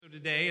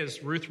Today,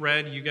 as Ruth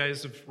read, you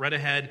guys have read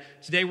ahead.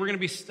 Today we're going to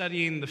be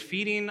studying the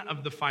feeding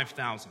of the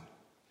 5,000,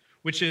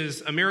 which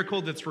is a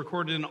miracle that's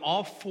recorded in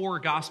all four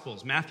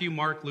Gospels, Matthew,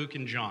 Mark, Luke,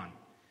 and John.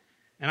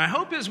 And I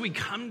hope as we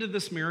come to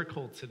this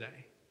miracle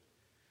today,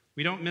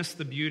 we don't miss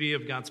the beauty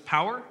of God's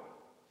power,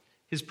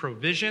 His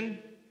provision,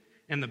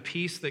 and the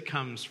peace that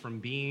comes from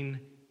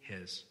being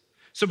His.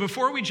 So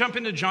before we jump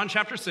into John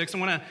chapter 6, I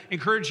want to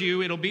encourage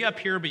you, it'll be up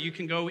here, but you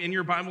can go in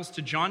your Bibles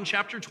to John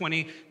chapter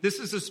 20. This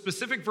is a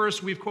specific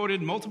verse we've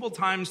quoted multiple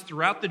times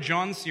throughout the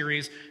John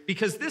series,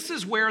 because this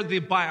is where the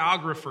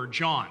biographer,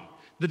 John,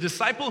 the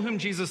disciple whom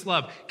Jesus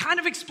loved, kind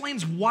of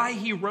explains why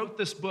he wrote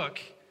this book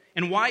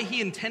and what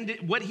he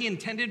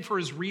intended for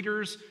his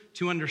readers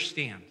to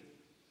understand.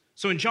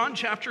 So in John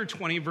chapter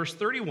 20, verse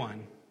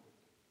 31,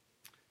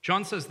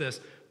 John says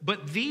this,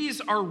 "But these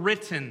are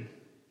written,"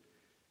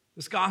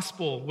 this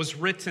gospel was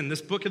written,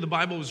 this book of the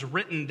Bible was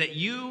written, "that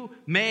you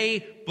may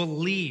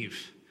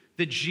believe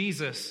that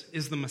Jesus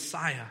is the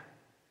Messiah,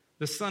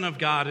 the Son of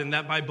God, and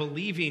that by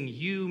believing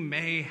you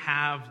may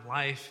have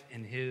life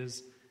in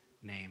His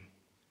name."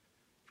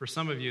 For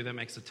some of you, that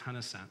makes a ton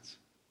of sense.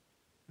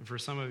 And for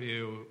some of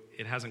you,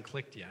 it hasn't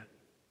clicked yet.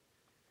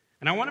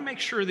 And I want to make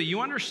sure that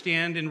you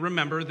understand and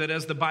remember that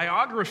as the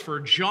biographer,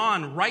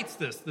 John, writes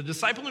this, the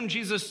disciple whom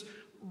Jesus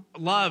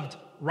loved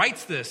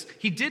writes this.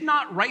 He did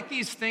not write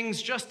these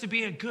things just to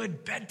be a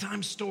good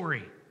bedtime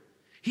story.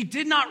 He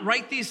did not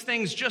write these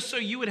things just so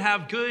you would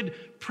have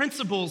good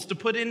principles to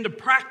put into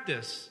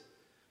practice.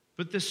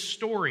 But this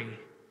story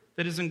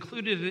that is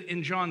included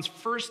in John's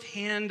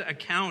firsthand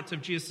account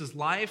of Jesus'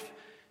 life,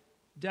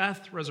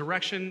 death,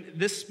 resurrection,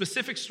 this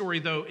specific story,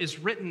 though, is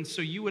written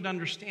so you would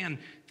understand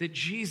that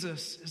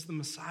Jesus is the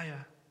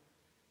Messiah,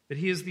 that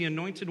He is the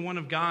anointed one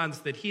of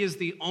God's, that He is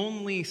the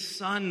only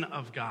Son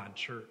of God,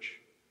 church.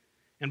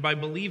 And by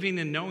believing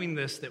and knowing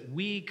this, that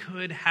we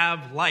could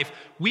have life.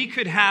 We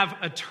could have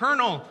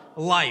eternal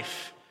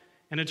life.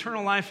 And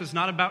eternal life is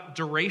not about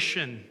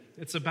duration.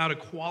 It's about a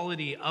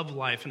quality of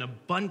life, an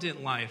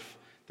abundant life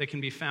that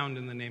can be found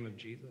in the name of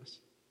Jesus.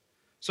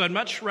 So I'd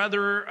much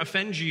rather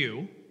offend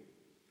you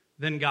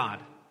than God.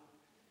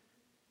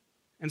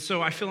 And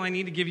so I feel I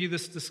need to give you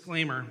this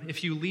disclaimer.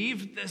 If you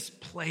leave this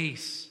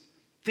place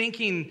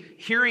thinking,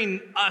 hearing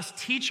us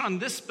teach on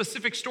this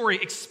specific story,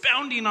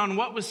 expounding on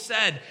what was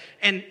said,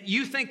 and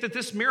you think that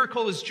this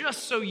miracle is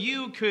just so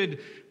you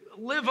could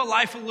live a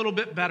life a little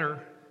bit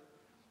better,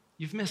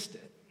 you've missed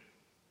it.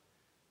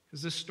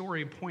 Because this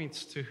story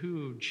points to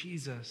who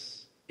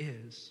Jesus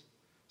is.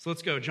 So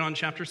let's go. John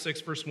chapter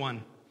 6, verse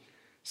 1.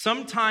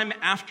 "Sometime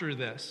after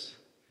this,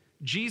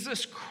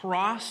 Jesus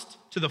crossed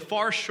to the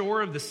far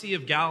shore of the Sea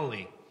of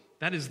Galilee."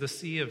 That is the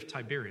Sea of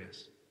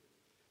Tiberias.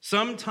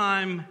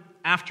 Sometime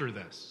after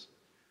this.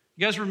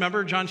 You guys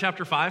remember John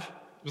chapter 5?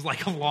 It was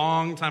like a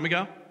long time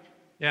ago.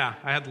 Yeah,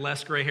 I had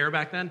less gray hair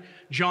back then.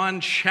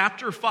 John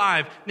chapter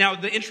 5. Now,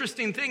 the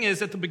interesting thing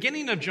is, at the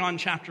beginning of John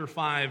chapter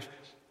 5,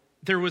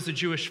 there was a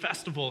Jewish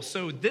festival.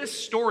 So this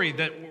story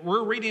that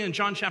we're reading in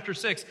John chapter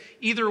 6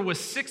 either was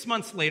 6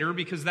 months later,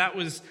 because that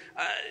was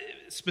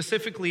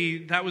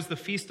that was the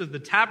Feast of the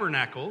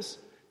Tabernacles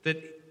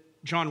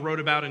that John wrote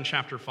about in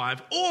chapter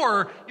 5,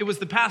 or it was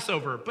the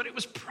Passover, but it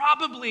was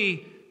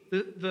probably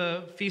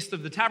the Feast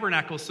of the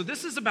Tabernacles. So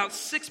this is about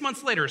 6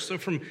 months later. So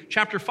from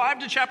chapter 5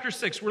 to chapter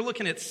 6, we're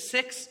looking at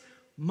 6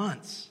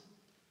 months.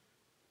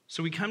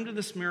 So we come to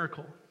this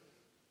miracle.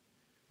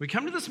 We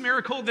come to this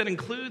miracle that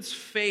includes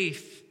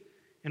faith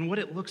and what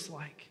it looks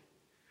like.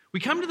 We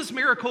come to this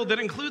miracle that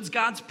includes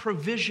God's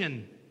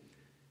provision.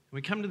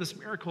 We come to this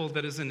miracle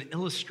that is an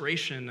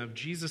illustration of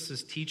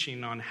Jesus'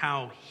 teaching on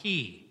how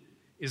He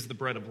is the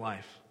bread of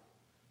life.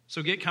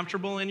 So get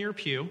comfortable in your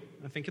pew.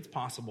 I think it's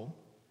possible.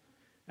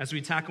 As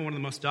we tackle one of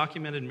the most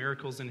documented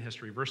miracles in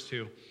history. Verse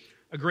 2,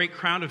 "A great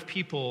crowd of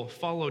people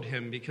followed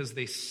Him because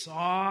they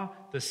saw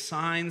the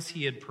signs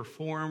He had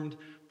performed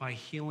by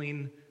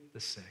healing the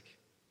sick."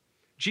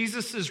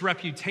 Jesus'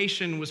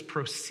 reputation was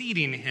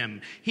preceding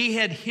Him. He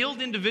had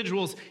healed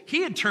individuals.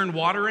 He had turned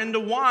water into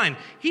wine.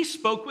 He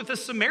spoke with a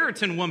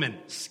Samaritan woman.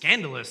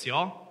 Scandalous,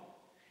 y'all.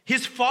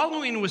 His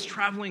following was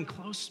traveling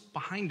close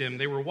behind Him.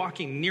 They were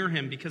walking near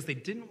Him because they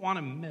didn't want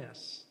to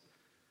miss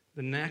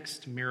the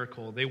next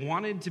miracle. They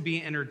wanted to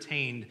be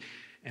entertained,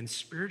 and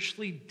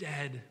spiritually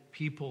dead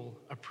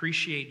people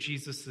appreciate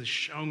Jesus'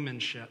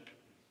 showmanship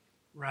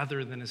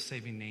rather than His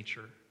saving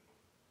nature.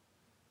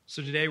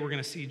 So today we're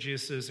going to see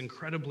Jesus'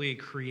 incredibly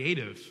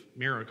creative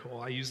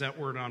miracle. I use that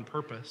word on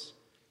purpose,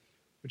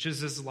 which is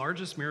His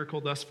largest miracle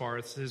thus far.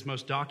 It's His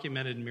most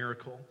documented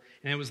miracle,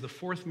 and it was the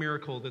fourth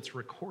miracle that's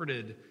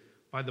recorded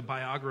by the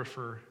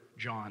biographer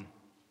John.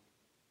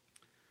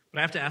 But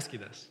I have to ask you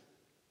this.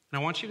 And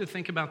I want you to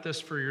think about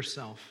this for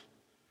yourself.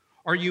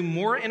 Are you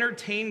more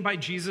entertained by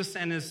Jesus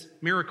and His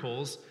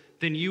miracles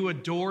than you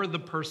adore the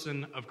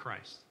person of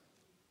Christ?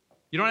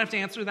 You don't have to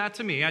answer that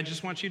to me. I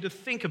just want you to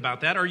think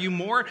about that. Are you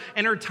more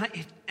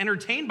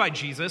entertained by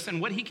Jesus and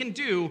what He can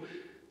do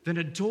than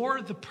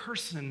adore the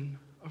person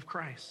of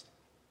Christ?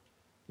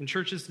 In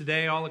churches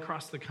today all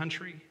across the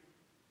country,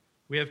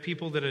 We have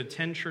people that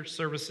attend church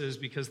services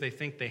because they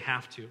think they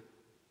have to,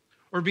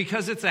 or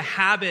because it's a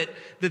habit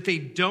that they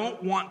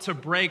don't want to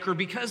break, or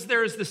because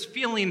there is this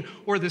feeling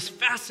or this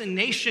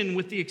fascination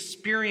with the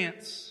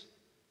experience,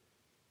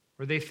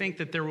 or they think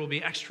that there will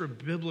be extra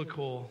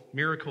biblical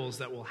miracles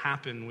that will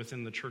happen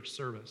within the church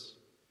service.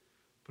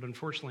 But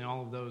unfortunately,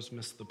 all of those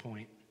miss the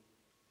point.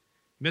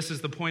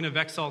 Misses the point of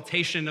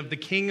exaltation of the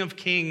King of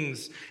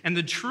Kings and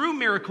the true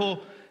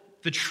miracle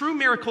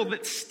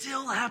that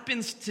still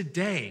happens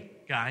today,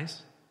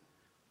 guys,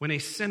 when a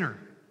sinner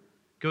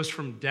goes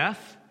from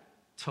death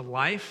to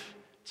life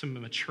to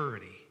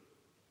maturity.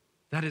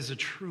 That is a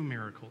true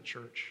miracle,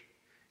 church.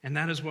 And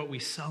that is what we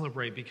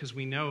celebrate, because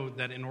we know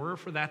that in order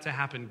for that to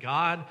happen,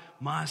 God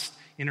must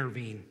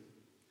intervene.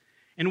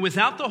 And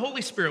without the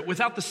Holy Spirit,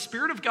 without the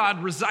Spirit of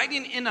God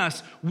residing in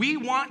us, we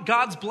want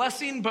God's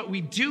blessing, but we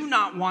do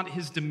not want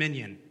his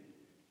dominion.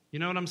 You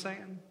know what I'm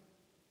saying?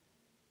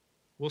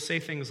 We'll say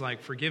things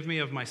like, "Forgive me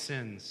of my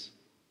sins,"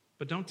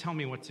 but don't tell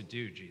me what to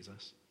do,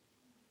 Jesus.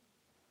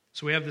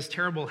 So we have this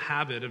terrible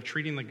habit of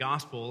treating the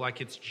gospel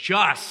like it's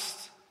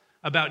just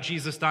about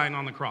Jesus dying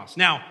on the cross.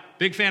 Now,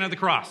 big fan of the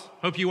cross.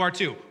 Hope you are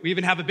too. We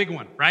even have a big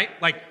one, right?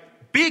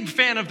 Like, big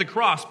fan of the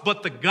cross,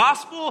 but the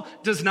gospel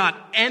does not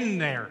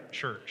end there,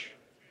 church.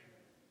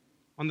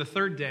 On the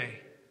third day,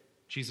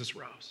 Jesus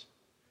rose.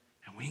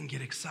 And we can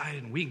get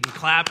excited and we can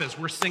clap as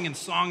we're singing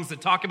songs that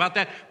talk about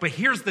that. But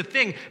here's the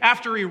thing.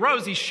 After he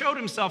rose, he showed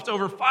himself to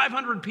over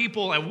 500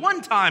 people at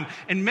one time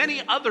and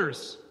many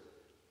others.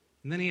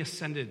 And then he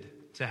ascended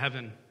to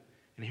heaven.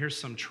 And here's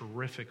some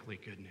terrifically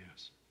good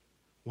news.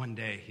 One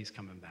day he's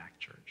coming back,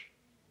 church.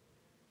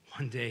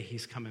 One day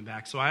he's coming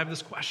back. So I have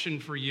this question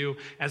for you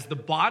as the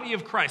body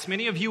of Christ.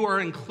 Many of you are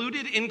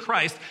included in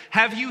Christ.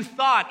 Have you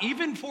thought,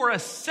 even for a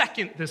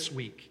second this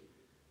week,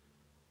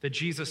 that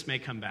Jesus may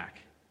come back?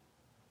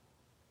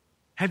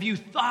 Have you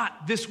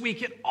thought this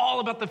week at all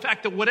about the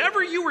fact that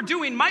whatever you were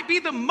doing might be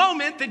the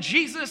moment that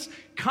Jesus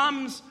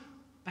comes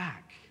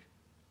back?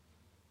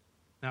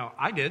 Now,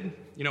 I did.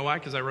 You know why?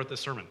 Because I wrote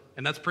this sermon.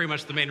 And that's pretty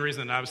much the main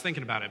reason that I was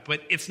thinking about it.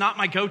 But it's not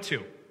my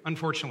go-to,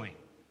 unfortunately.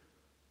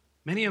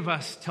 Many of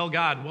us tell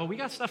God, well, we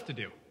got stuff to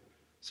do.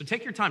 So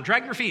take your time.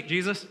 Drag your feet,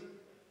 Jesus.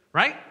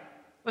 Right?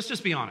 Let's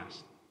just be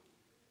honest.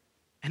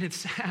 And it's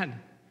sad,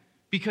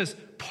 because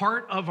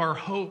part of our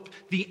hope,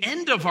 the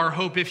end of our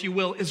hope, if you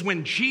will, is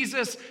when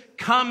Jesus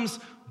comes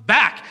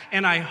back.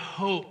 And I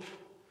hope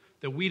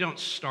that we don't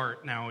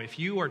start now. If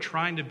you are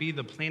trying to be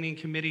the planning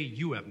committee,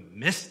 you have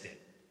missed it.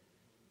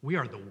 We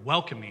are the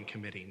welcoming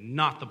committee,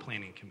 not the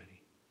planning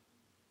committee.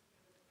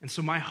 And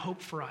so my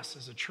hope for us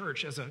as a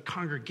church, as a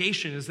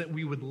congregation, is that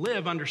we would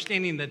live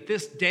understanding that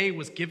this day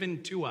was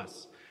given to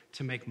us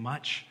to make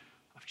much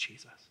of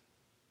Jesus.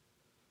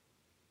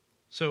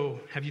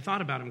 So have you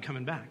thought about him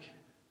coming back?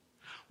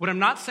 What I'm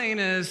not saying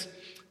is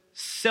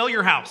sell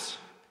your house,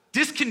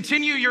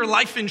 discontinue your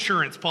life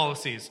insurance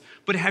policies,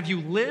 but have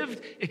you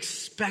lived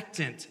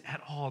expectant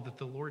at all that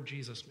the Lord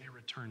Jesus may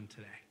return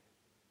today,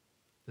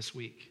 this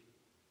week,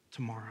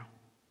 tomorrow?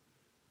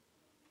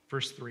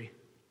 Verse 3,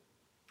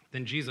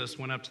 then Jesus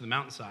went up to the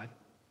mountainside,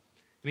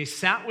 and he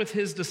sat with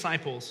his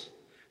disciples.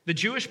 The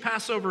Jewish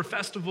Passover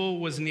festival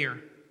was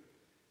near.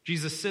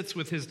 Jesus sits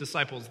with his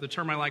disciples. The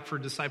term I like for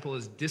disciple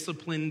is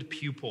disciplined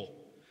pupil.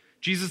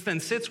 Jesus then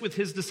sits with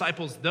his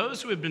disciples,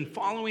 those who have been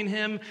following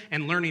him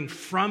and learning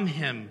from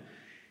him.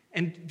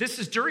 And this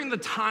is during the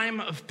time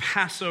of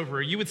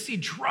Passover. You would see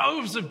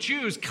droves of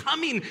Jews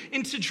coming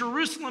into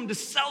Jerusalem to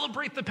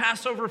celebrate the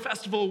Passover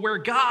festival, where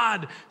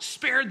God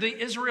spared the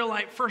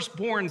Israelite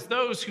firstborns,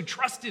 those who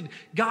trusted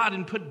God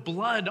and put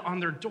blood on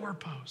their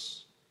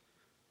doorposts.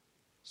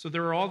 So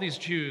there are all these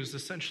Jews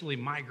essentially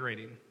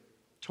migrating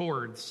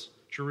towards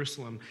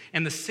Jerusalem,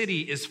 and the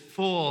city is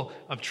full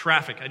of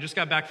traffic. I just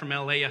got back from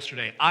LA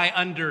yesterday. I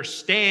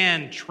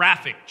understand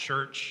traffic,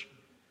 church.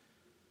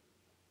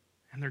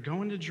 And they're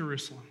going to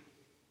Jerusalem,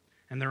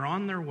 and they're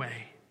on their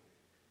way,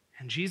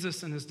 and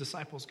Jesus and his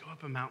disciples go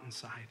up a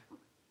mountainside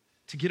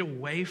to get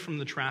away from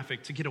the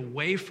traffic, to get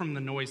away from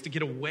the noise, to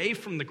get away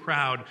from the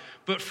crowd.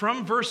 But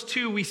from verse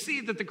 2, we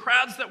see that the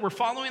crowds that were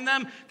following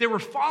them, they were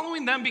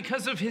following them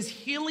because of his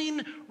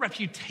healing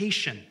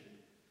reputation.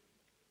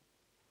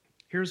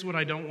 Here's what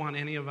I don't want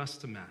any of us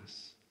to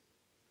miss.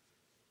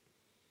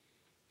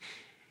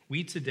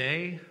 We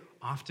today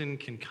often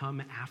can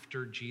come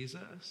after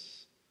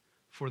Jesus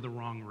for the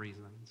wrong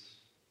reasons.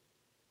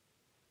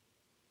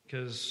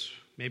 Because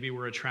maybe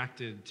we're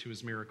attracted to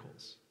his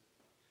miracles.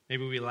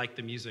 Maybe we like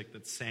the music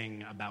that's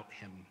sang about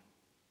him.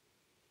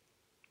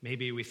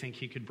 Maybe we think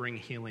he could bring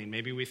healing.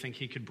 Maybe we think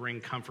he could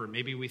bring comfort.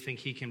 Maybe we think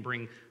he can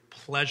bring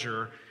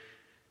pleasure.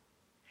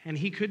 And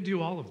he could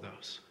do all of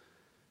those.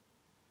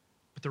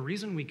 But the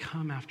reason we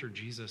come after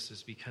Jesus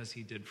is because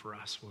he did for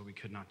us what we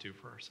could not do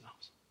for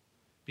ourselves.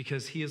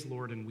 Because he is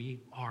Lord and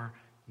we are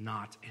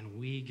not, and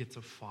we get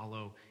to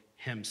follow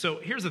him. So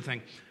here's the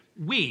thing.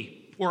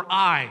 We, or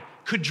I,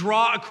 could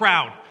draw a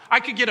crowd.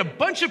 I could get a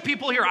bunch of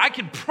people here. I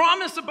could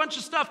promise a bunch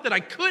of stuff that I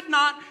could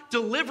not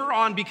deliver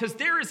on, because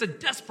there is a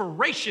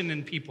desperation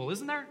in people,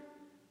 isn't there?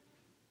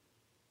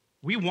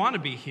 We want to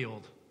be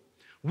healed.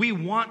 We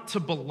want to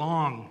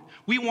belong.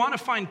 We want to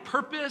find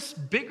purpose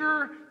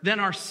bigger than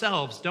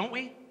ourselves, don't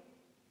we?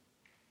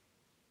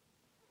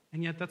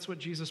 And yet that's what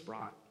Jesus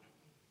brought.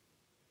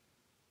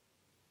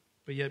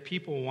 But yet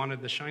people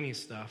wanted the shiny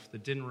stuff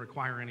that didn't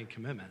require any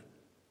commitment,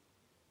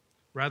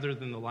 rather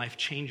than the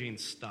life-changing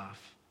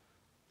stuff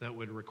that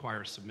would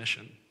require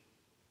submission.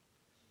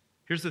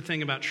 Here's the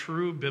thing about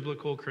true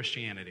biblical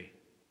Christianity.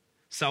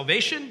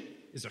 Salvation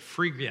is a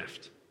free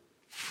gift.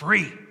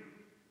 Free.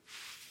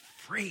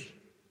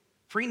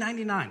 Free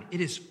 99.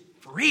 It is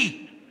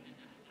free.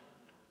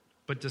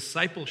 But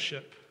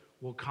discipleship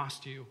will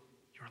cost you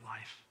your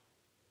life.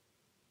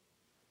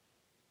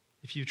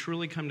 If you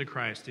truly come to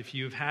Christ, if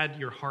you've had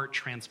your heart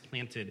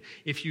transplanted,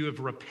 if you have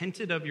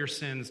repented of your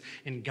sins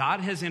and God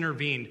has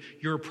intervened,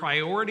 your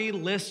priority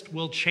list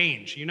will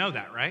change. You know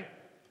that, right?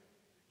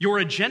 Your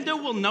agenda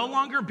will no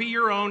longer be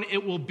your own.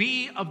 It will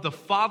be of the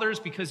Father's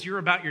because you're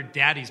about your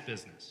daddy's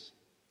business.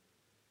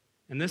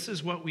 And this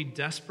is what we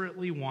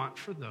desperately want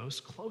for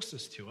those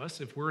closest to us.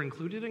 If we're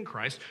included in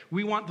Christ,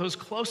 we want those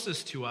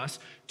closest to us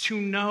to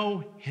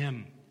know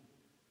him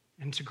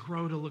and to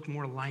grow to look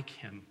more like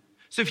him.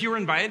 So if you were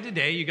invited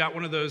today, you got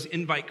one of those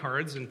invite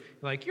cards and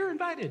like, you're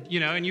invited,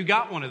 and you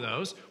got one of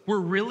those. We're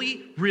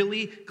really,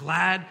 really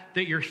glad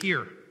that you're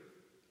here.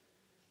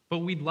 But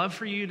we'd love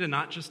for you to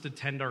not just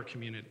attend our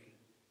community.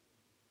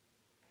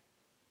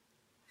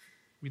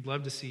 We'd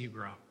love to see you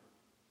grow.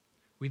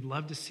 We'd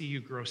love to see you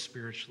grow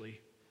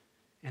spiritually.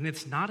 And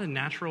it's not a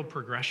natural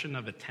progression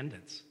of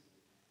attendance.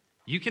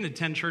 You can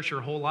attend church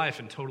your whole life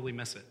and totally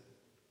miss it.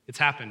 It's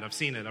happened. I've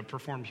seen it. I've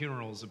performed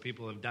funerals of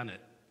people who have done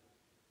it.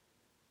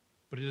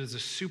 But it is a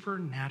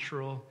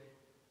supernatural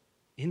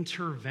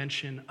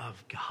intervention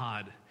of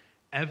God,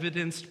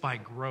 evidenced by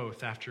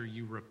growth after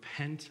you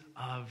repent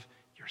of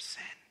your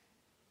sin.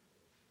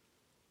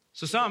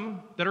 So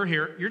some that are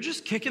here, you're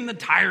just kicking the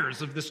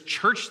tires of this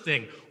church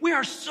thing. We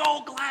are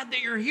so glad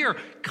that you're here.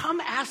 Come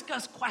ask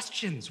us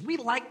questions. We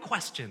like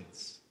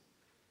questions.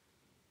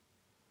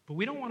 But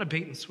we don't want to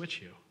bait and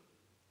switch you.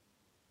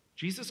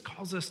 Jesus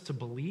calls us to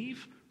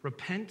believe,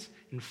 repent,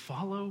 and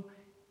follow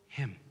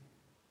him.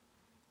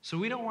 So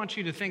we don't want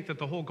you to think that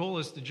the whole goal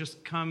is to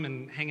just come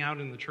and hang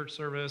out in the church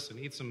service and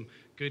eat some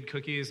good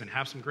cookies and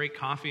have some great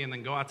coffee and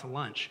then go out to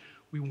lunch.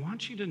 We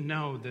want you to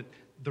know that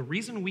the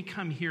reason we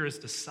come here is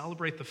to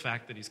celebrate the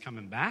fact that he's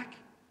coming back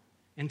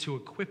and to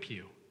equip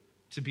you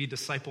to be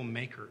disciple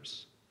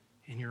makers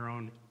in your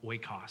own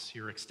oikos,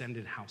 your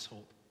extended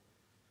household.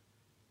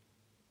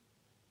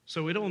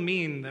 So it'll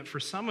mean that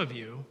for some of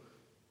you,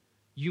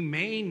 you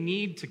may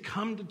need to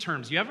come to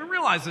terms. You haven't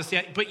realized this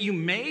yet, but you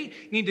may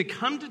need to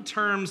come to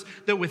terms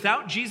that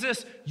without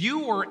Jesus,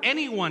 you or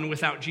anyone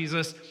without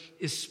Jesus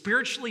is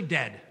spiritually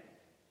dead.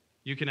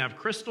 You can have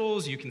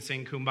crystals, you can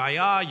sing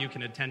Kumbaya, you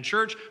can attend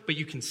church, but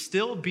you can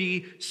still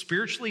be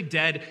spiritually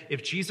dead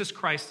if Jesus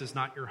Christ is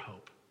not your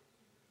hope.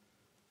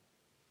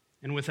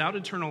 And without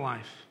eternal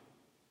life,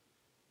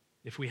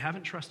 if we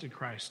haven't trusted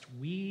Christ,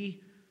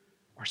 we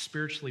are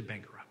spiritually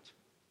bankrupt.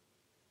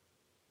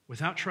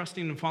 Without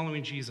trusting and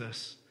following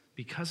Jesus,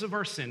 because of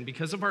our sin,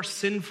 because of our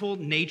sinful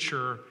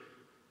nature,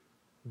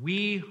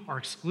 we are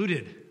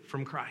excluded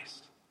from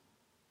Christ.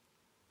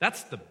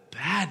 That's the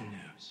bad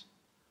news.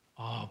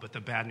 Oh, but the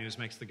bad news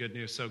makes the good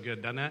news so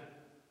good, doesn't it?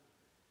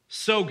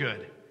 So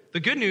good. The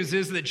good news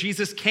is that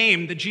Jesus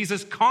came, that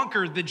Jesus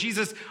conquered, that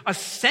Jesus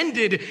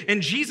ascended,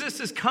 and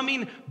Jesus is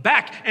coming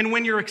back. And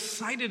when you're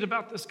excited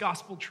about this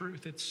gospel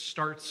truth, it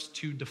starts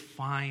to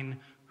define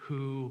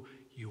who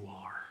you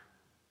are.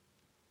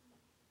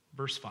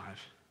 Verse 5.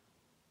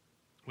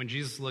 When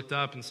Jesus looked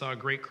up and saw a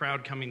great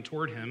crowd coming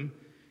toward him,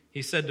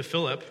 he said to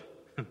Philip,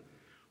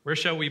 "Where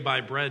shall we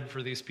buy bread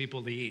for these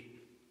people to eat?"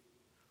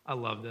 I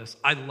love this.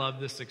 I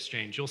love this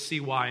exchange. You'll see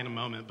why in a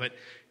moment. But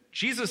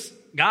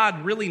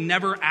God really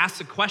never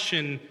asks a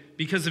question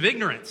because of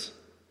ignorance.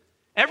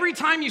 Every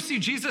time you see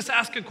Jesus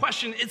ask a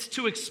question, it's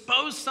to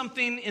expose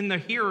something in the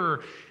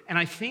hearer. And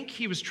I think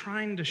he was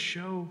trying to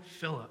show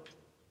Philip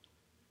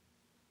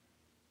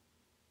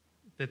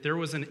that there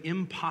was an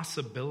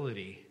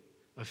impossibility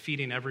of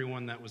feeding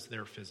everyone that was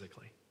there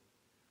physically.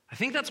 I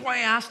think that's why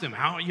I asked him,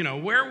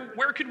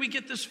 where could we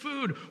get this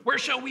food? Where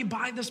shall we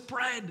buy this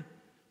bread?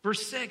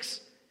 Verse 6,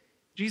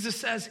 Jesus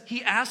says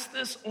he asked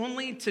this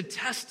only to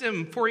test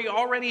him, for he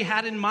already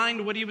had in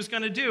mind what he was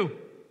going to do.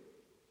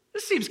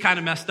 This seems kind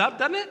of messed up,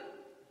 doesn't it?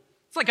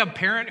 It's like a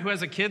parent who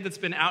has a kid that's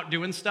been out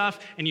doing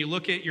stuff, and you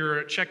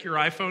check your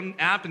iPhone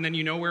app, and then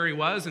you know where he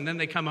was, and then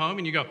they come home,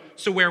 and you go,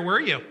 "So where were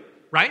you?"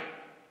 Right?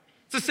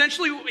 It's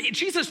essentially,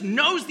 Jesus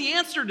knows the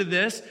answer to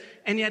this,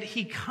 and yet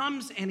he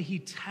comes and he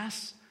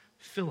tests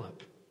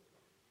Philip.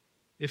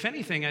 If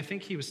anything, I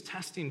think he was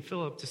testing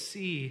Philip to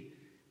see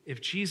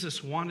if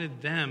Jesus wanted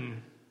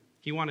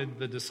he wanted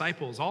the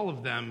disciples, all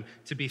of them,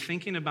 to be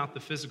thinking about the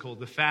physical,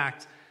 the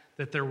fact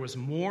that there was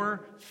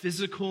more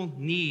physical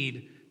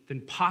need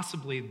than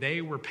possibly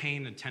they were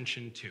paying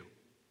attention to.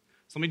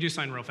 So let me do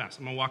something real fast.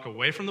 I'm going to walk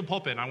away from the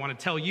pulpit, and I want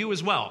to tell you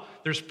as well,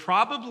 there's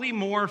probably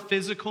more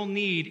physical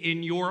need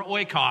in your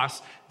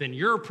oikos than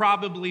you're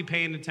probably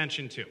paying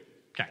attention to.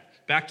 Okay,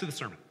 back to the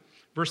sermon.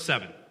 Verse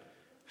 7.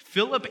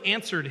 Philip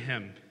answered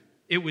him,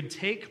 "It would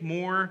take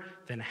more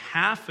than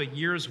half a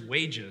year's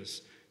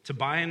wages to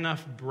buy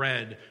enough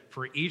bread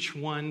for each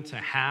one to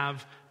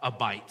have a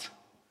bite."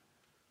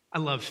 I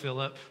love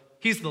Philip.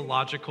 He's the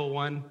logical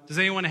one. Does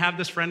anyone have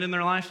this friend in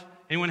their life?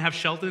 Anyone have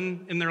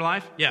Shelton in their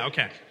life? Yeah,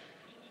 okay.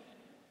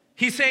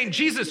 He's saying,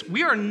 Jesus,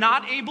 we are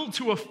not able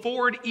to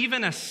afford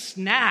even a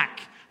snack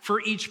for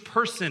each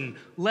person,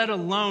 let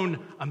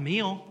alone a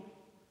meal.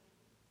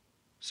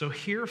 So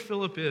here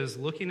Philip is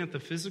looking at the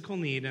physical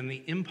need and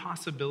the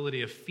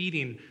impossibility of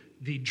feeding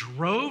the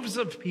droves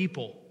of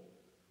people.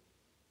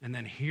 And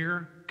then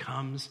here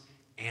comes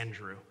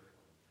Andrew.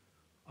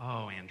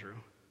 Oh, Andrew.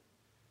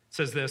 It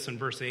says this in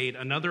verse 8,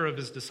 another of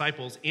his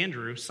disciples,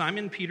 Andrew,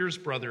 Simon Peter's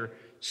brother,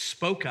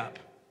 spoke up.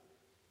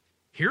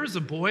 "Here's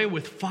a boy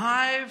with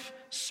 5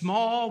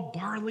 small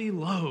barley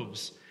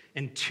loaves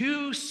and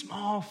 2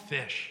 small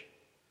fish.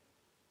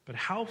 But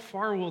how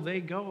far will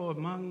they go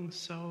among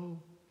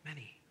so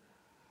many?"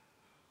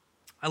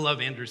 I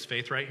love Andrew's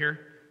faith right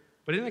here.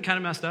 But isn't it kind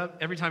of messed up?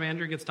 Every time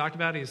Andrew gets talked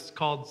about, he's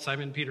called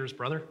Simon Peter's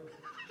brother.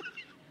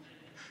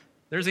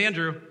 There's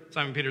Andrew,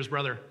 Simon Peter's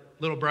brother,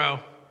 little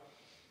bro.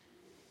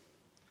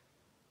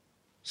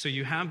 So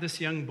you have this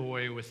young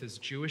boy with his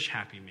Jewish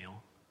Happy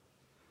Meal.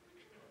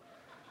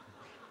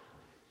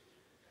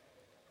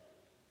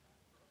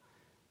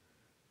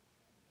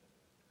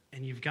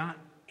 And you've got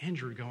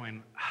Andrew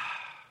going,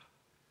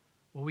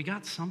 well, we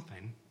got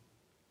something.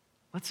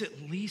 Let's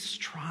at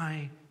least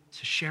try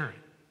to share it.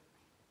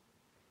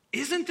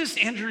 Isn't this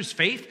Andrew's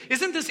faith?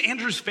 Isn't this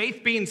Andrew's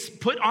faith being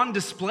put on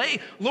display?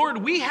 Lord,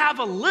 we have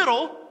a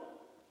little,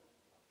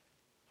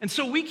 and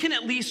so we can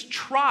at least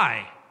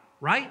try,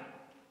 right?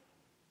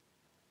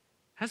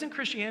 Hasn't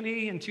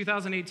Christianity in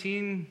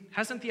 2018,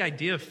 hasn't the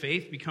idea of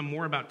faith become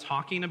more about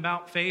talking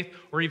about faith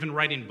or even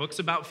writing books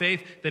about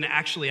faith than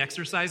actually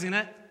exercising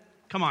it?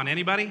 Come on,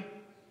 anybody?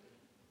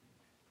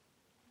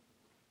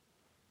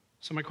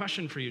 So my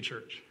question for you,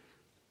 church,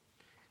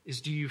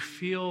 is do you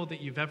feel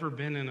that you've ever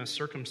been in a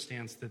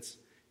circumstance that's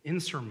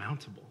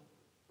insurmountable?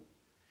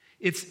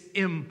 It's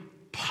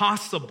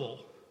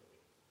impossible.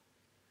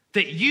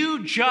 That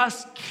you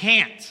just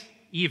can't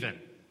even.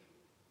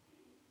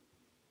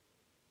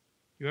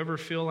 You ever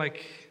feel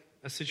like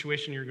a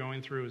situation you're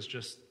going through is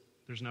just,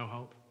 there's no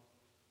hope?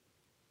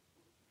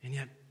 And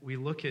yet we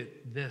look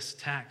at this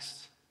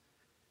text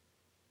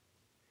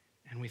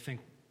and we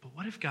think, but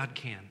what if God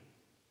can?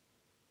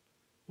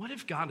 What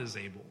if God is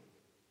able?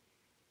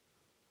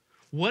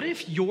 What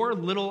if your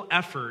little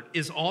effort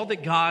is all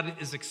that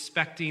God is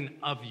expecting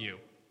of you?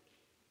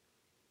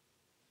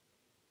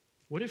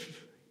 What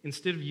if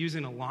instead of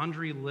using a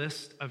laundry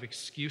list of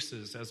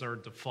excuses as our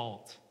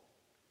default,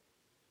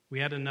 we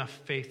had enough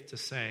faith to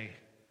say,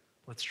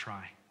 let's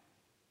try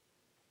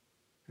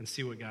and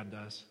see what God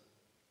does?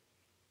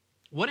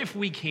 What if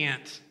we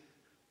can't,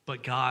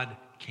 but God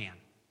can?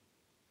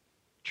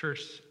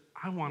 Church,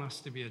 I want us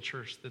to be a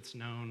church that's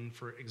known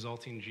for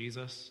exalting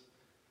Jesus.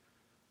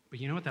 But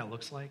you know what that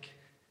looks like?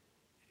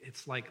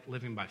 It's like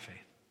living by faith.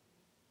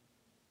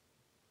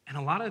 And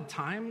a lot of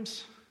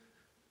times,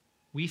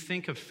 we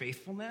think of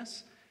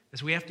faithfulness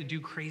as we have to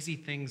do crazy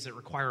things that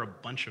require a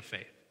bunch of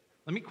faith.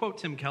 Let me quote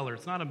Tim Keller.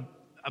 It's not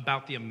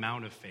about the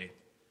amount of faith.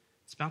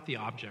 It's about the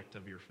object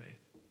of your faith.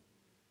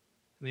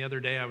 And the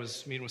other day, I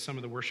was meeting with some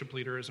of the worship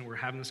leaders, and we're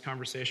having this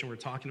conversation. We're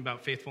talking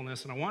about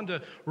faithfulness, and I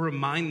wanted to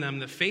remind them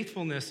that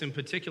faithfulness in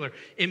particular,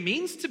 it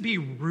means to be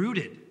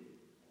rooted.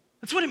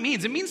 That's what it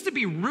means. It means to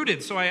be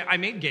rooted. So I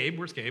made Gabe.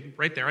 Where's Gabe?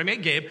 Right there. I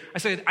made Gabe. I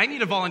said, I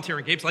need a volunteer.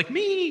 And Gabe's like,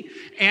 me.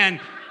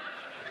 And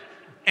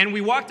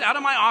we walked out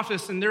of my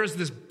office, and there was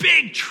this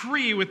big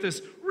tree with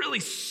this really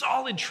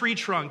solid tree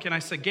trunk. And I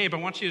said, Gabe, I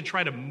want you to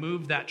try to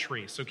move that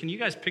tree. So can you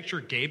guys picture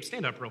Gabe?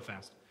 Stand up real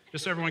fast,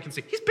 just so everyone can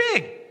see. He's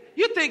big.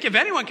 You'd think if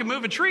anyone can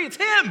move a tree, it's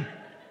him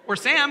or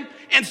Sam.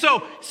 And so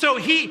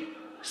he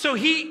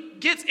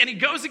gets, and he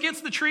goes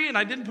against the tree, and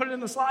I didn't put it in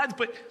the slides,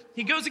 but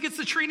he goes against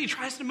the tree and he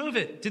tries to move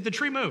it. Did the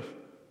tree move?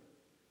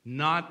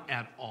 Not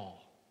at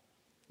all.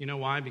 You know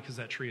why? Because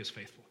that tree is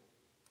faithful.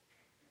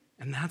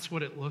 And that's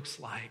what it looks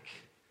like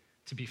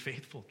to be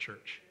faithful,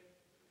 church.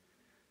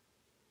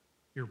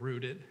 You're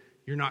rooted.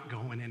 You're not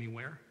going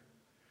anywhere,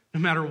 no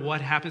matter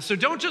what happens. So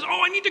don't just,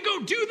 I need to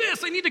go do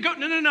this. I need to go.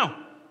 No.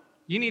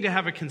 You need to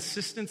have a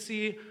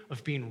consistency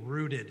of being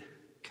rooted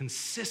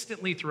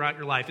consistently throughout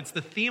your life. It's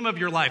the theme of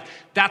your life.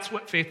 That's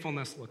what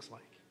faithfulness looks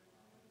like.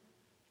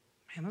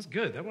 Man, that's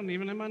good. That wasn't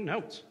even in my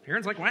notes.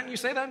 Aaron's like, why didn't you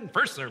say that in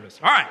first service?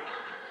 All right.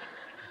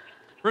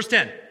 Verse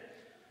 10.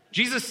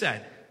 Jesus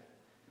said,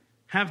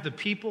 have the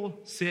people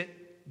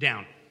sit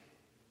down.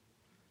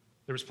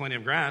 There was plenty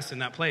of grass in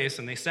that place,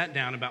 and they sat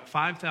down. About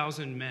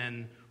 5,000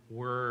 men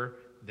were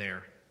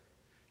there.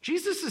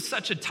 Jesus is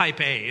such a type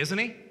A, isn't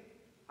he?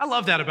 I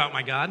love that about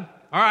my God.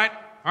 All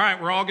right,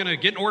 we're all going to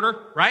get in order,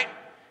 right?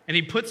 And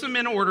he puts them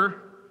in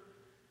order.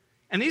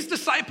 And these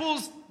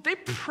disciples, they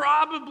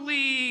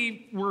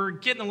probably were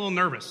getting a little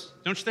nervous,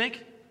 don't you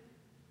think?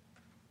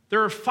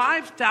 There are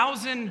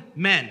 5,000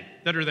 men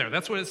that are there.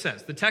 That's what it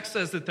says. The text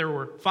says that there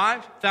were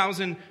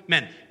 5,000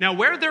 men. Now,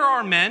 where there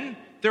are men,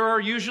 there are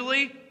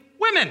usually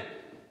women. You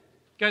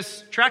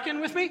guys tracking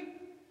with me?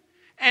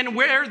 And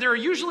where there are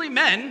usually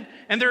men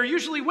and there are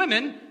usually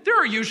women, there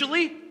are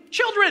usually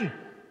children.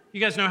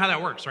 You guys know how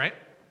that works, right?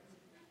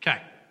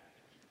 Okay.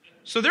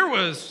 So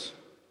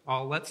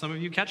I'll let some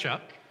of you catch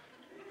up.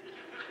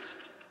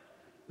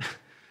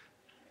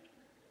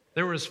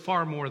 There was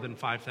far more than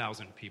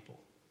 5,000 people.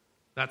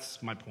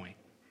 That's my point.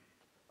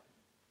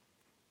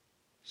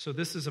 So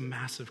this is a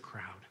massive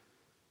crowd.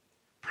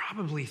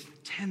 Probably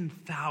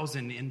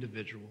 10,000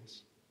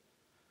 individuals.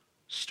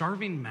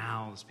 Starving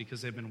mouths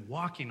because they've been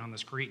walking on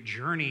this great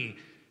journey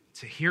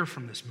to hear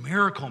from this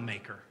miracle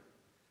maker.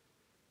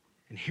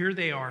 And here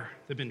they are.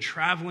 They've been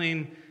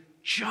traveling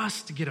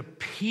just to get a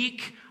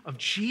peek of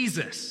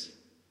Jesus,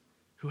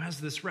 who has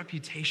this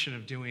reputation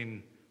of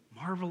doing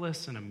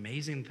marvelous and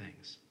amazing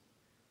things.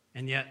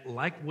 And yet,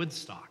 like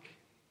Woodstock,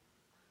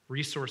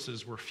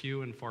 resources were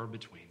few and far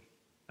between.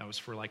 That was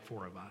for like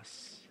 4 of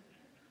us.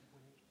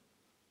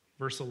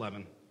 Verse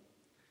 11.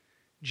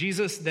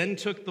 Jesus then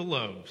took the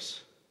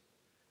loaves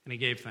and he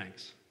gave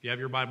thanks. If you have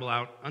your Bible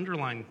out,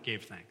 underline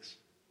gave thanks.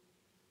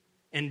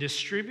 And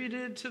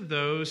distributed to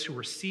those who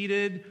were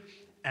seated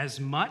as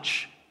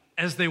much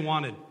as they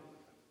wanted.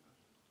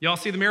 Y'all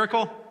see the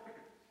miracle?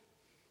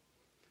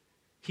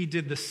 He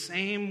did the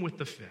same with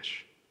the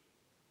fish.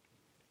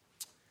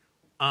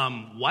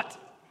 What?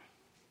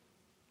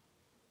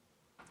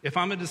 If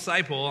I'm a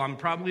disciple, I'm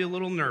probably a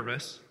little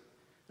nervous.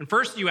 And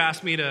first you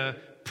ask me to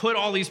put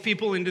all these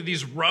people into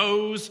these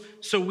rows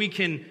so we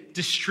can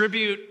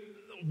distribute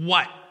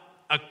what?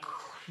 A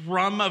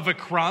crumb of a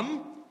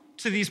crumb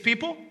to these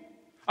people?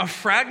 A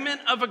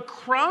fragment of a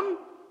crumb?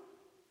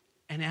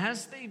 And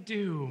as they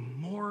do,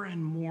 more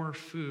and more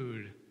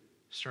food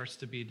starts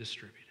to be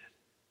distributed.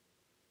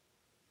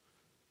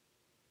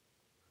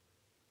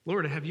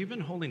 Lord, have you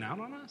been holding out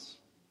on us?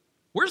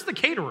 Where's the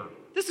caterer?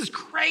 This is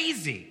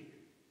crazy.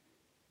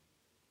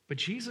 But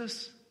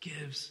Jesus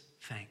gives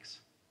thanks.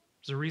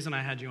 There's a reason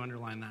I had you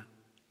underline that.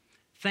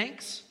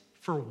 Thanks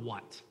for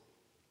what?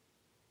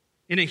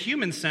 In a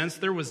human sense,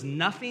 there was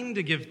nothing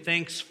to give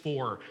thanks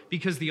for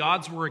because the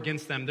odds were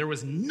against them. There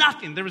was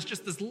nothing. There was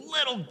just this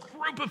little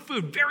group of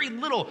food, very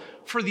little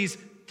for these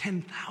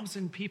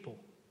 10,000 people.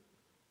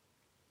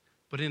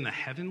 But in the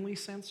heavenly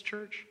sense,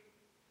 church,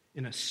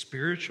 in a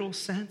spiritual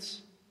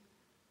sense,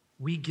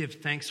 we give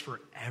thanks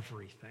for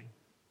everything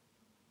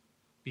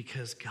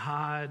because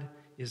God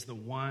is the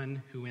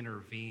one who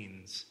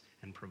intervenes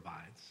and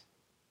provides.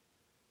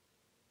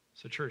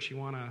 So, church, you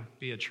want to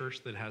be a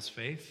church that has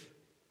faith?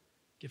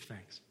 Give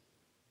thanks.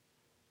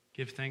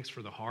 Give thanks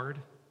for the hard.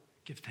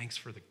 Give thanks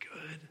for the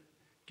good.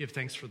 Give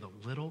thanks for the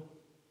little.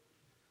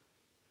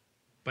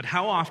 But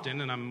how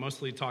often, and I'm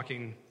mostly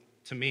talking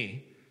to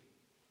me,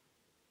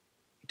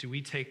 do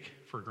we take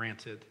for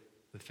granted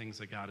the things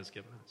that God has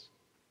given us?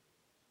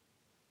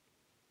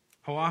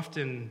 How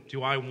often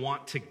do I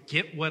want to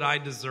get what I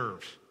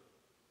deserve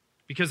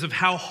because of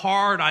how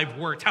hard I've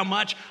worked, how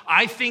much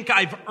I think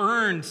I've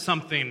earned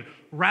something,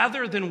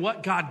 rather than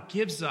what God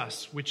gives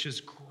us, which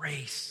is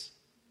grace.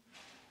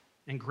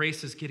 And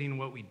grace is getting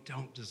what we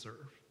don't deserve.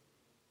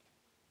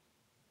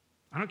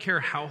 I don't care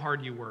how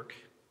hard you work.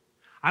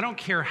 I don't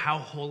care how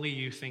holy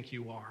you think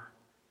you are.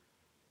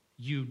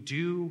 You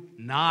do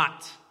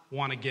not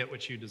want to get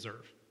what you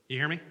deserve. You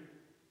hear me?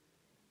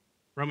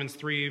 Romans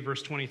 3,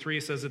 verse 23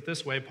 says it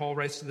this way. Paul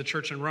writes to the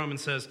church in Rome and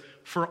says,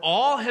 "For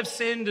all have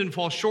sinned and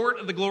fall short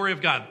of the glory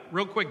of God."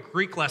 Real quick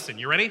Greek lesson.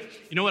 You ready?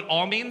 You know what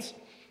all means?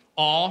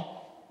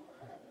 All.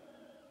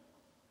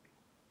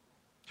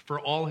 For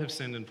all have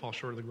sinned and fall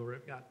short of the glory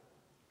of God.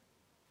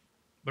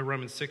 But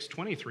Romans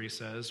 6:23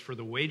 says, "For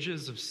the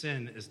wages of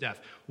sin is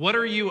death." What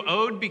are you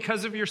owed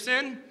because of your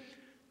sin?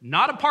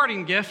 Not a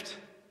parting gift,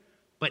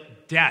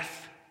 but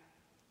death.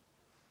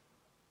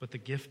 But the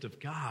gift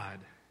of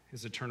God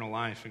is eternal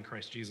life in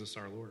Christ Jesus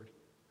our Lord.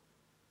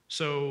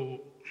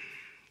 So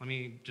let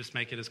me just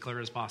make it as clear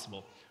as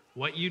possible.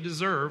 What you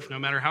deserve, no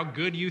matter how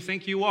good you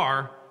think you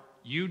are,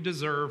 you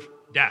deserve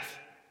death.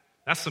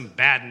 That's some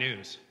bad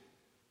news.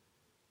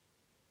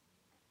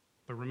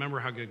 But remember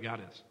how good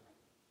God is.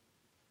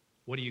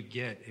 What do you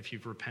get if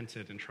you've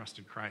repented and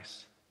trusted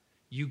Christ?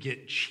 You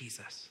get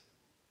Jesus,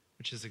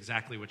 which is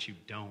exactly what you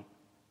don't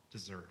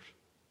deserve.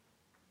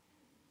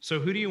 So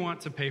who do you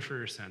want to pay for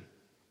your sin?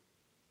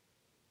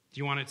 Do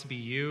you want it to be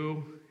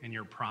you and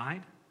your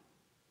pride?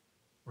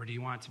 Or do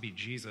you want it to be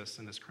Jesus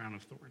and his crown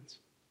of thorns?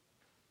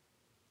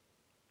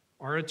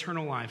 Our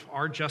eternal life,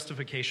 our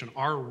justification,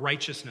 our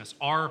righteousness,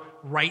 our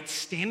right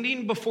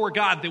standing before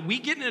God, that we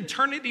get an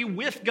eternity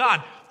with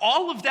God,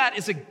 all of that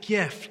is a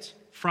gift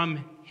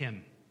from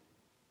him.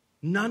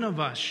 None of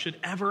us should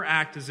ever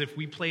act as if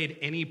we played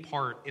any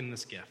part in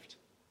this gift.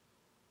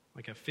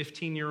 Like a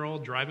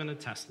 15-year-old driving a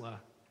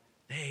Tesla,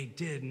 they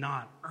did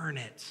not earn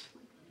it.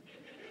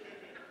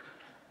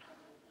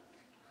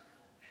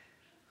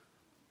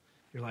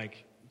 You're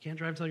like, You can't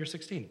drive till you're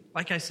 16.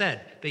 Like I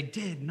said, they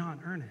did not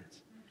earn it.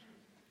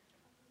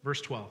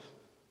 Verse 12.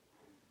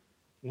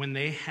 When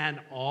they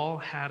had all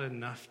had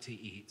enough to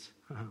eat,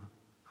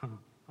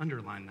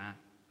 underline that.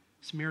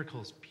 This miracle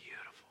is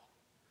beautiful.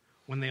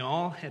 When they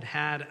all had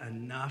had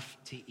enough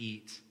to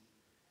eat,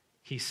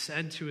 he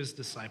said to his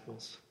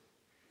disciples,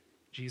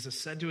 Jesus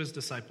said to his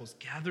disciples,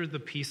 gather the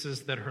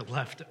pieces that are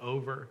left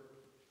over.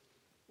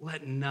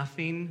 Let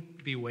nothing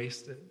be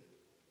wasted.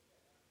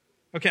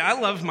 Okay, I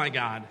love my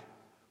God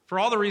for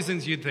all the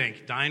reasons you'd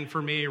think. Dying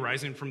for me,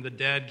 rising from the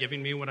dead,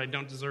 giving me what I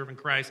don't deserve in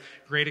Christ,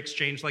 great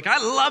exchange. Like, I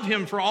love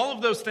him for all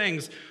of those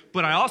things,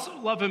 but I also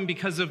love him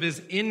because of his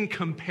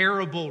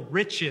incomparable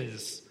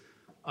riches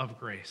of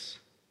grace.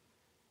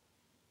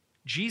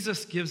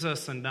 Jesus gives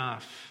us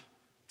enough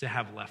to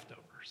have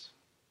leftovers.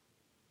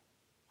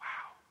 Wow.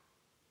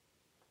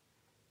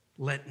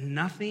 Let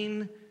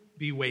nothing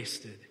be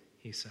wasted,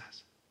 he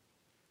says.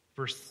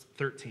 Verse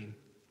 13.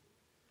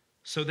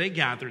 So they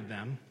gathered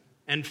them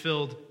and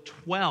filled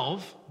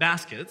 12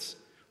 baskets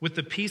with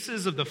the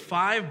pieces of the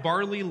 5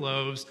 barley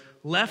loaves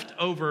left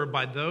over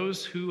by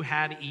those who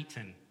had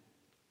eaten.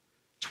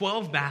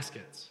 12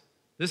 baskets.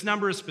 This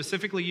number is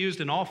specifically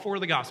used in all 4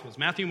 of the Gospels,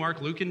 Matthew,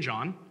 Mark, Luke, and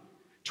John.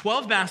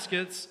 12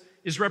 baskets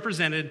is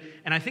represented,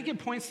 and I think it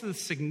points to the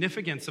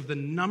significance of the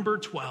number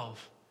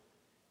 12.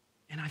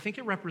 And I think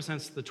it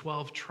represents the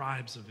 12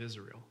 tribes of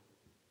Israel,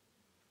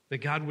 that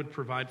God would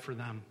provide for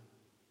them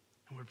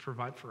and would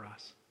provide for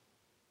us.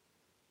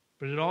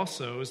 But it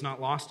also is not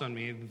lost on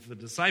me that the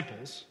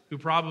disciples, who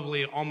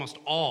probably almost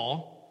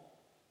all,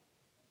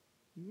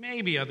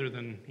 maybe other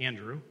than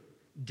Andrew,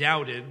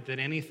 doubted that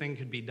anything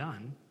could be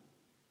done,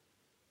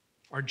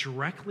 are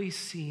directly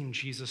seeing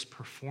Jesus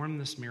perform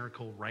this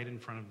miracle right in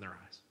front of their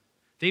eyes.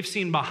 They've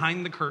seen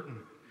behind the curtain.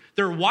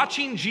 They're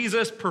watching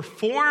Jesus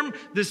perform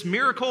this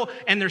miracle,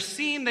 and they're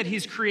seeing that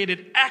he's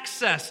created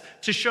access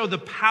to show the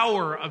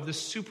power of the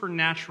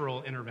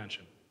supernatural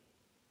intervention.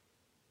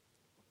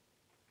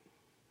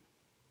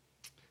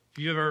 If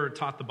you've ever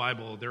taught the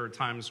Bible, there are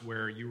times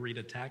where you read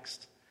a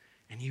text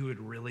and you would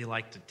really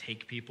like to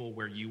take people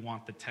where you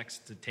want the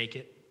text to take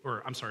it,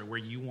 where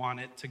you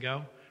want it to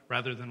go,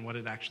 rather than what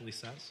it actually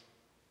says.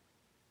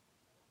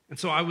 And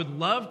so I would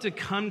love to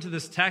come to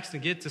this text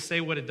and get to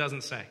say what it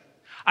doesn't say.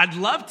 I'd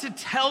love to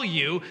tell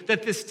you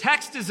that this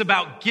text is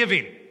about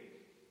giving.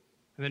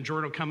 And then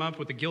Jordan will come up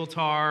with the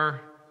guitar,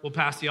 we'll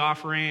pass the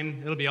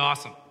offering, it'll be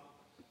awesome.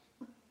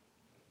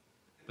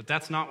 But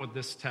that's not what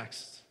this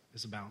text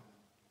is about.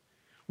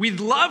 We'd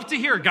love to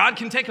hear God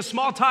can take a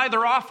small tithe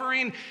or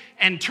offering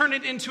and turn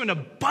it into an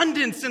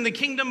abundance in the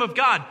kingdom of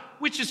God,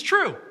 which is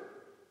true,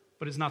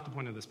 but is not the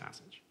point of this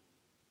passage.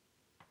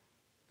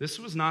 This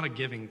was not a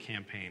giving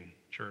campaign,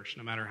 church,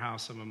 no matter how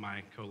some of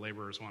my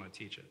co-laborers want to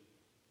teach it.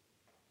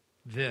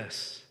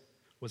 This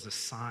was a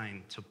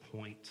sign to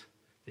point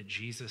that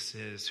Jesus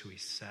is who he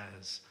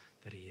says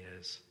that he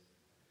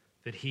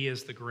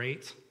is the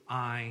great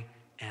I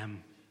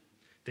am,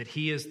 that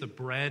he is the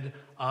bread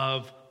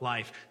of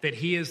life, that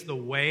he is the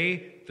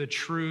way, the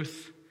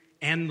truth,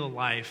 and the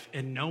life,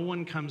 and no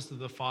one comes to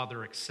the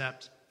Father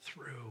except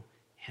through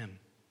him.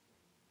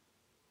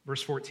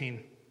 Verse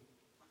 14.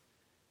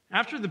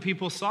 After the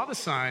people saw the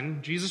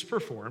sign Jesus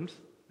performed,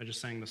 I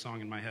just sang the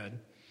song in my head,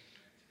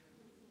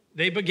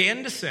 they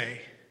began to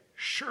say,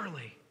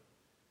 surely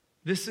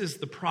this is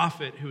the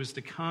prophet who is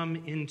to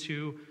come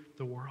into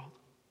the world.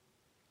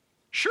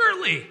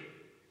 Surely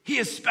he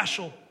is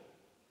special.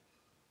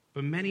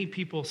 But many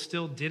people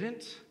still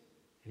didn't,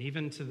 and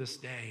even to this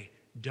day,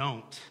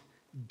 don't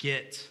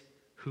get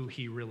who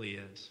he really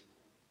is.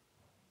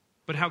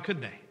 But how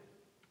could they?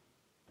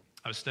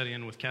 I was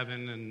studying with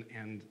Kevin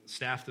and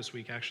staff this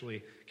week,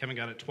 actually. Kevin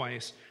got it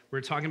twice. We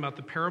were talking about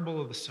the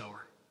parable of the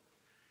sower.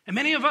 And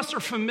many of us are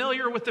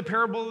familiar with the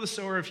parable of the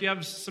sower if you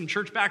have some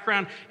church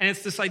background, and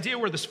it's this idea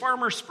where this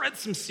farmer spreads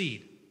some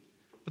seed.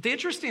 But the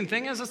interesting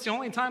thing is, it's the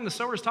only time the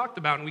sower is talked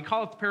about, and we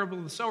call it the parable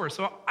of the sower.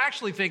 So I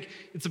actually think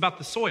it's about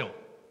the soil,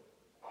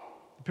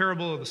 the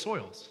parable of the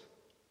soils.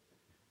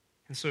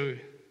 And so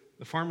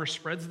the farmer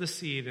spreads the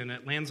seed, and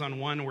it lands on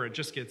one where it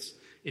just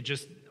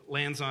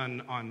lands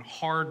on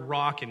hard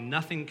rock, and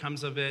nothing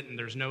comes of it, and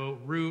there's no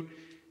root,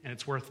 and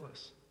it's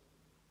worthless.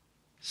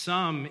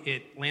 Some,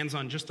 it lands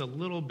on just a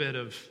little bit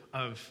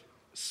of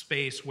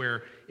space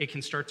where it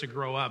can start to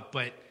grow up,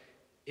 but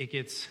it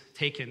gets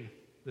taken.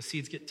 The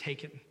seeds get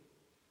taken.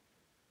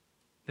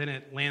 Then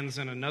it lands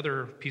in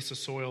another piece of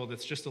soil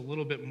that's just a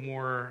little bit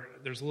more,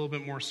 there's a little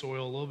bit more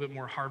soil, a little bit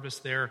more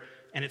harvest there,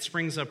 and it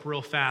springs up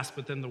real fast,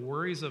 but then the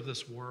worries of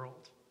this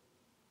world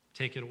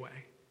take it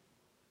away.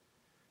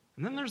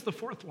 And then there's the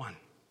fourth one,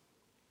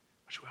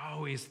 which we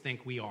always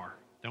think we are,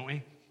 don't we?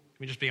 Can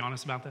we just be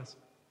honest about this?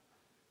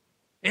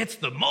 It's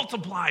the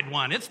multiplied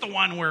one. It's the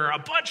one where a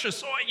bunch of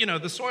soil,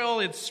 the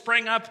soil, it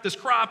sprang up this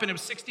crop and it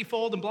was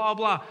 60-fold and blah,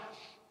 blah.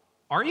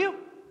 Are you?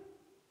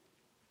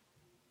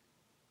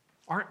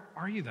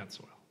 Are you that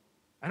soil?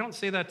 I don't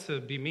say that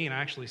to be mean. I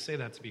actually say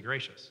that to be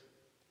gracious.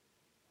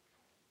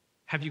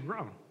 Have you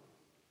grown?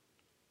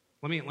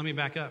 Let me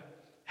back up.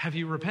 Have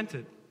you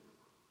repented?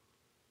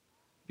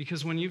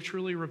 Because when you've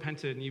truly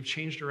repented and you've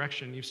changed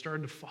direction, you've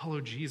started to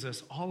follow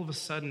Jesus, all of a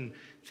sudden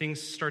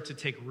things start to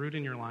take root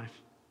in your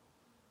life.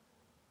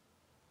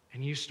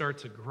 And you start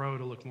to grow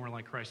to look more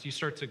like Christ. You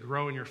start to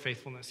grow in your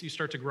faithfulness. You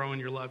start to grow in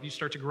your love. You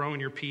start to grow in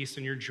your peace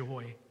and your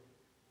joy.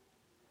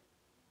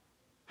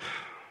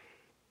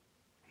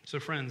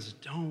 So friends,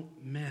 don't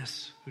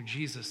miss who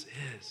Jesus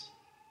is.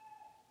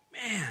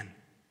 Man,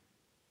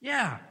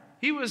 yeah,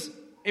 he was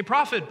a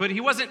prophet, but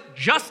he wasn't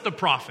just a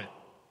prophet.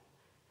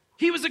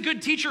 He was a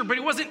good teacher, but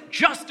he wasn't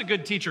just a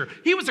good teacher.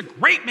 He was a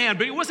great man,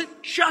 but he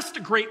wasn't just a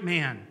great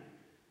man.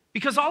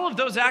 Because all of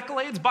those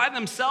accolades by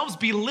themselves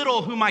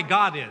belittle who my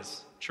God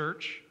is,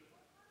 church.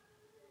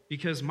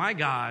 Because my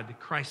God,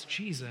 Christ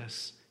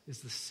Jesus, is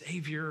the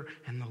Savior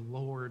and the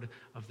Lord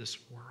of this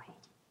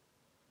world.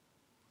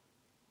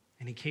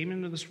 And he came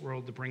into this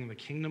world to bring the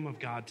kingdom of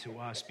God to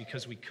us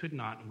because we could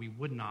not and we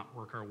would not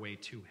work our way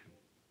to him.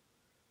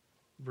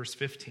 Verse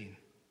 15.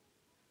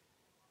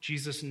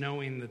 Jesus,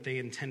 knowing that they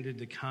intended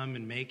to come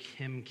and make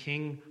him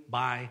king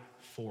by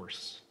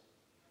force,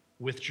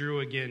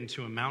 withdrew again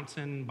to a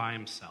mountain by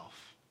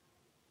himself.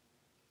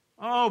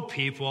 Oh,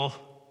 people,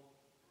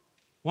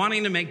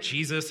 wanting to make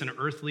Jesus an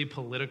earthly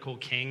political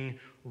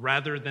king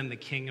rather than the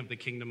king of the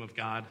kingdom of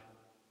God.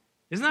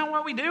 Isn't that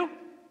what we do?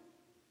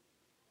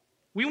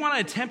 We want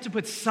to attempt to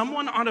put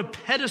someone on a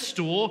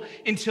pedestal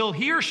until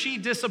he or she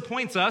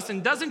disappoints us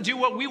and doesn't do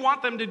what we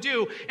want them to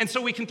do, and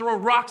so we can throw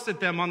rocks at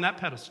them on that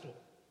pedestal.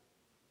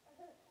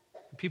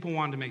 People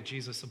wanted to make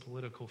Jesus a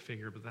political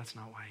figure, but that's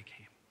not why he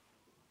came.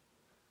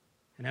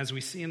 And as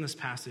we see in this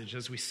passage,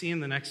 as we see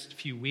in the next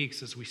few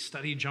weeks, as we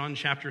study John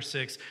chapter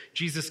 6,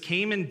 Jesus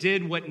came and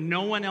did what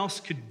no one else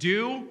could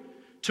do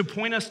to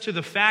point us to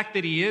the fact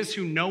that he is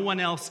who no one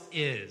else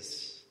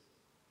is.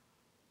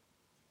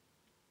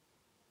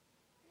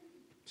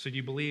 So do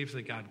you believe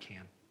that God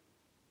can?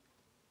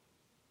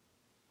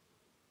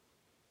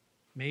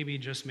 Maybe,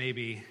 just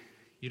maybe,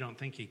 you don't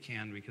think he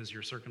can because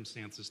your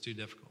circumstance is too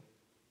difficult.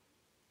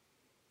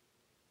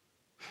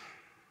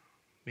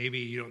 Maybe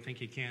you don't think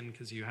he can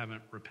because you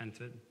haven't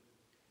repented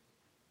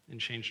and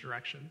changed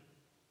direction.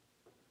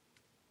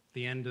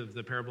 The end of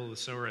the parable of the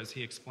sower, as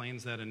he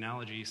explains that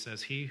analogy, he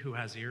says, he who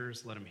has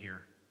ears, let him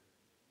hear.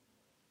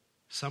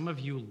 Some of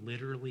you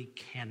literally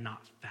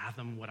cannot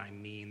fathom what I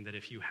mean, that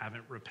if you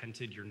haven't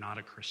repented, you're not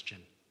a Christian.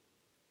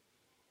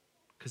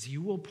 Because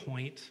you will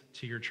point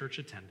to your church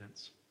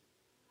attendance.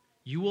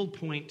 You will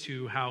point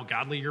to how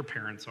godly your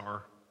parents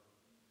are.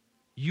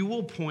 You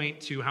will point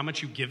to how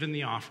much you give in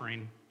the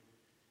offering.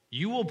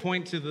 You will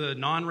point to the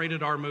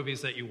non-rated R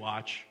movies that you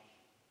watch,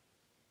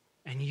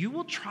 and you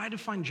will try to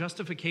find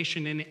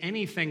justification in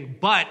anything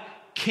but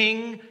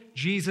King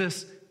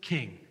Jesus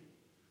King.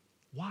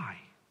 Why?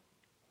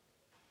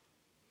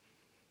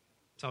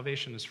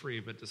 Salvation is free,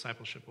 but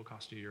discipleship will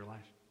cost you your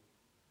life.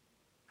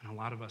 And a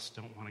lot of us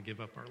don't want to give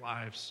up our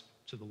lives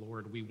to the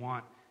Lord. We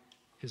want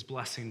his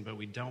blessing, but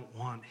we don't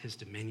want his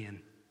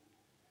dominion.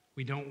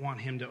 We don't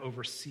want him to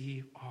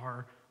oversee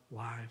our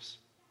lives.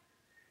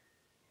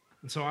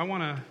 And so I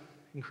want to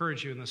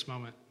encourage you in this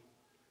moment.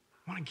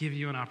 I want to give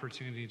you an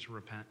opportunity to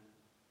repent.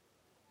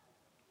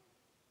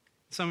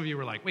 Some of you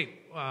were like, wait,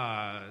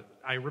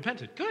 I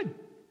repented. Good.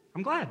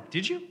 I'm glad.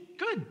 Did you?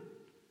 Good.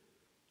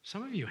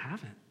 Some of you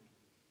haven't.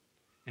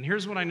 And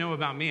here's what I know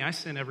about me. I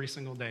sin every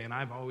single day, and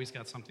I've always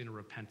got something to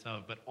repent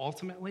of. But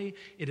ultimately,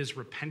 it is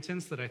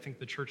repentance that I think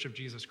the Church of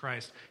Jesus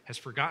Christ has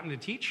forgotten to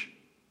teach,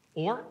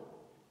 or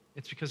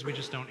it's because we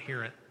just don't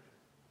hear it.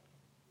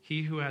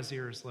 He who has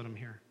ears, let him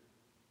hear.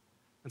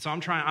 And so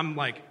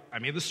I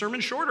made the sermon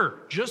shorter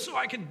just so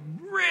I could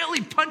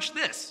really punch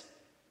this.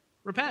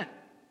 Repent.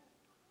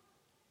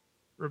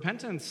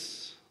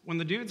 Repentance, when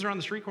the dudes are on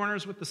the street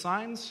corners with the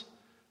signs,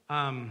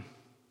 they're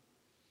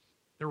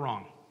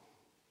wrong.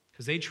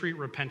 Because they treat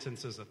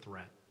repentance as a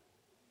threat.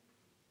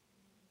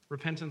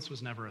 Repentance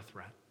was never a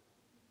threat.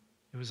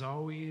 It was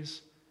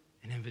always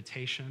an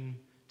invitation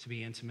to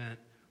be intimate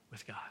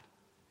with God.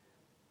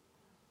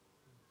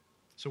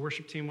 So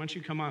worship team, once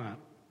you come on up,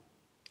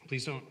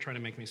 please don't try to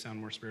make me sound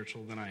more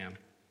spiritual than I am.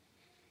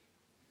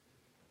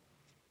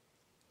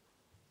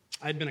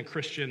 I'd been a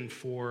Christian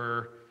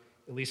for,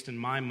 at least in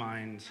my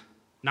mind,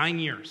 9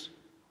 years.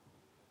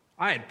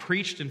 I had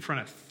preached in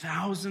front of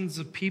thousands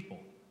of people.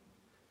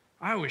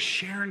 I was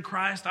sharing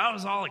Christ. I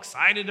was all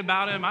excited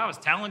about him. I was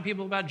telling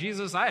people about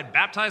Jesus. I had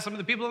baptized some of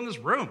the people in this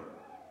room.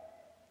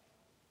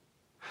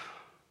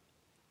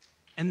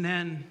 And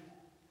then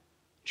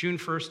June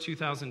 1st,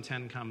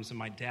 2010 comes,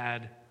 and I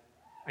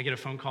get a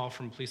phone call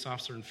from a police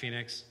officer in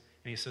Phoenix,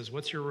 and he says,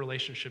 "What's your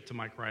relationship to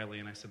Mike Riley?"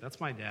 And I said, "That's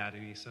my dad."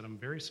 And he said, "I'm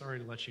very sorry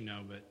to let you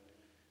know, but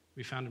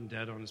we found him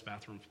dead on his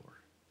bathroom floor.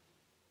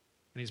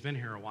 And he's been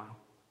here a while."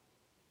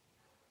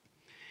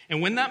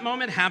 And when that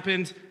moment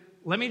happened,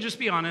 let me just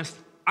be honest,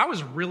 I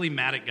was really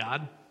mad at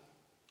God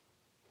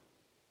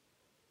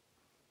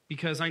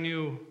because I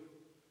knew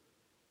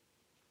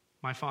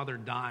my father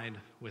died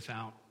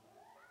without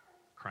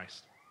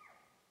Christ.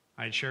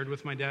 I had shared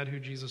with my dad who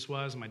Jesus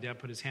was, and my dad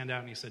put his hand out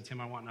and he said, "Tim,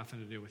 I want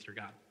nothing to do with your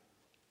God."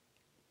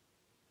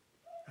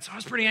 So I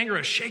was pretty angry. I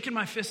was shaking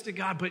my fist at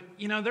God. But,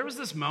 there was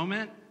this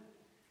moment,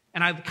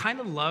 and I kind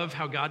of love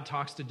how God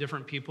talks to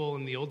different people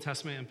in the Old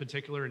Testament in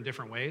particular in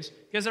different ways.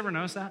 You guys ever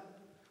notice that?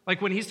 Like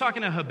when he's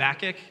talking to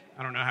Habakkuk,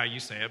 I don't know how you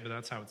say it, but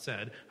that's how it's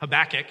said.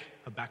 Habakkuk.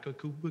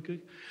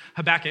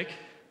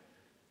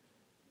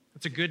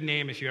 That's a good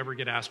name if you ever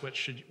get asked,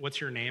 what's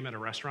your name at a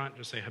restaurant?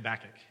 Just say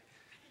Habakkuk.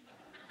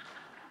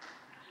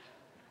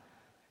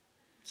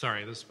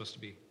 Sorry, this is supposed to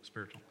be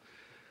spiritual.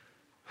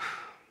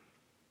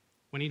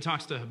 When he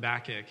talks to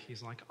Habakkuk,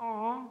 he's like,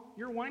 "Aw,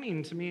 you're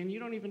whining to me and you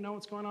don't even know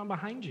what's going on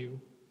behind you.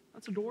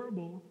 That's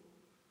adorable."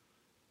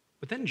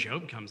 But then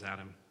Job comes at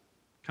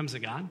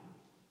God.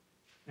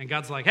 And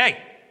God's like,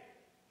 "Hey,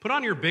 put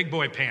on your big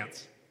boy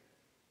pants."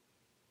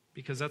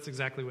 Because that's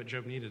exactly what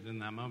Job needed in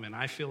that moment.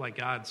 I feel like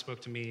God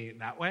spoke to me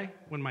that way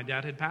when my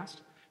dad had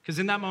passed. Because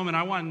in that moment,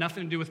 I wanted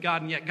nothing to do with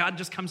God. And yet God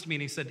just comes to me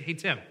and he said, "Hey,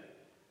 Tim,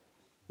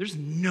 there's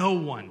no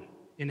one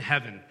in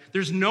heaven.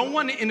 There's no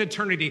one in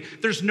eternity.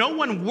 There's no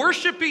one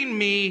worshiping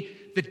me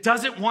that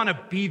doesn't want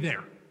to be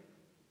there."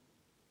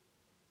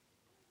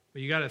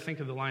 But you got to think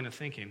of the line of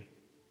thinking.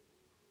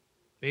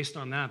 Based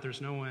on that,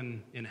 there's no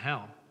one in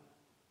hell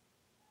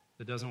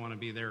that doesn't want to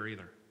be there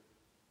either.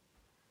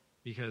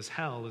 Because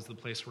hell is the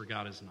place where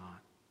God is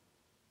not.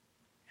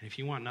 And if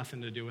you want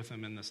nothing to do with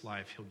him in this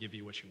life, he'll give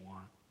you what you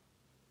want.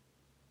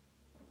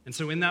 And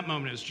so in that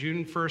moment, it was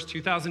June 1st,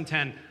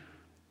 2010,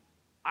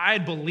 I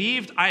had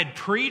believed, I had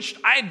preached,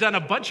 I had done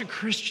a bunch of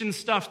Christian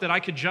stuff that I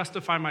could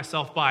justify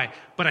myself by.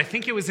 But I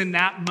think it was in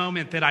that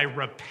moment that I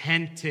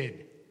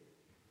repented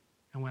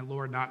and went,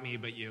 "Lord, not me,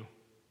 but you.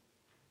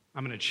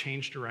 I'm going to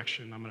change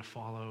direction. I'm going to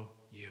follow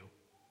you."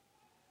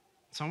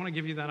 So I want to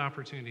give you that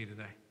opportunity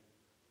today.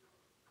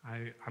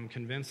 I'm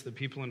convinced that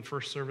people in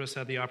first service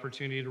had the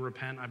opportunity to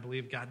repent. I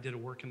believe God did a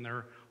work in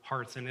their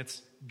hearts, and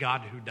it's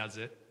God who does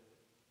it.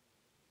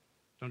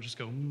 Don't just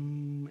go,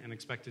 and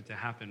expect it to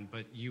happen,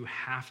 but you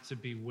have to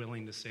be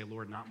willing to say,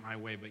 "Lord, not my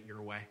way, but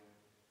your way.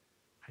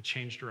 I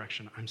changed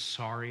direction. I'm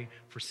sorry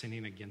for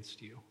sinning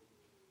against you."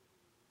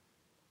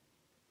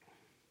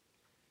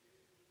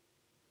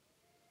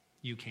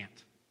 You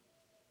can't,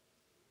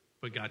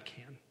 but God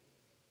can.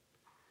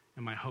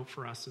 And my hope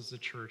for us as a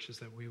church is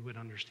that we would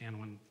understand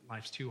when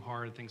life's too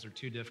hard, things are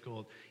too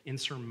difficult,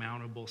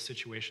 insurmountable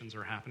situations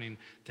are happening,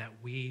 that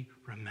we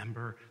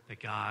remember that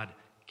God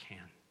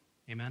can.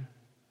 Amen?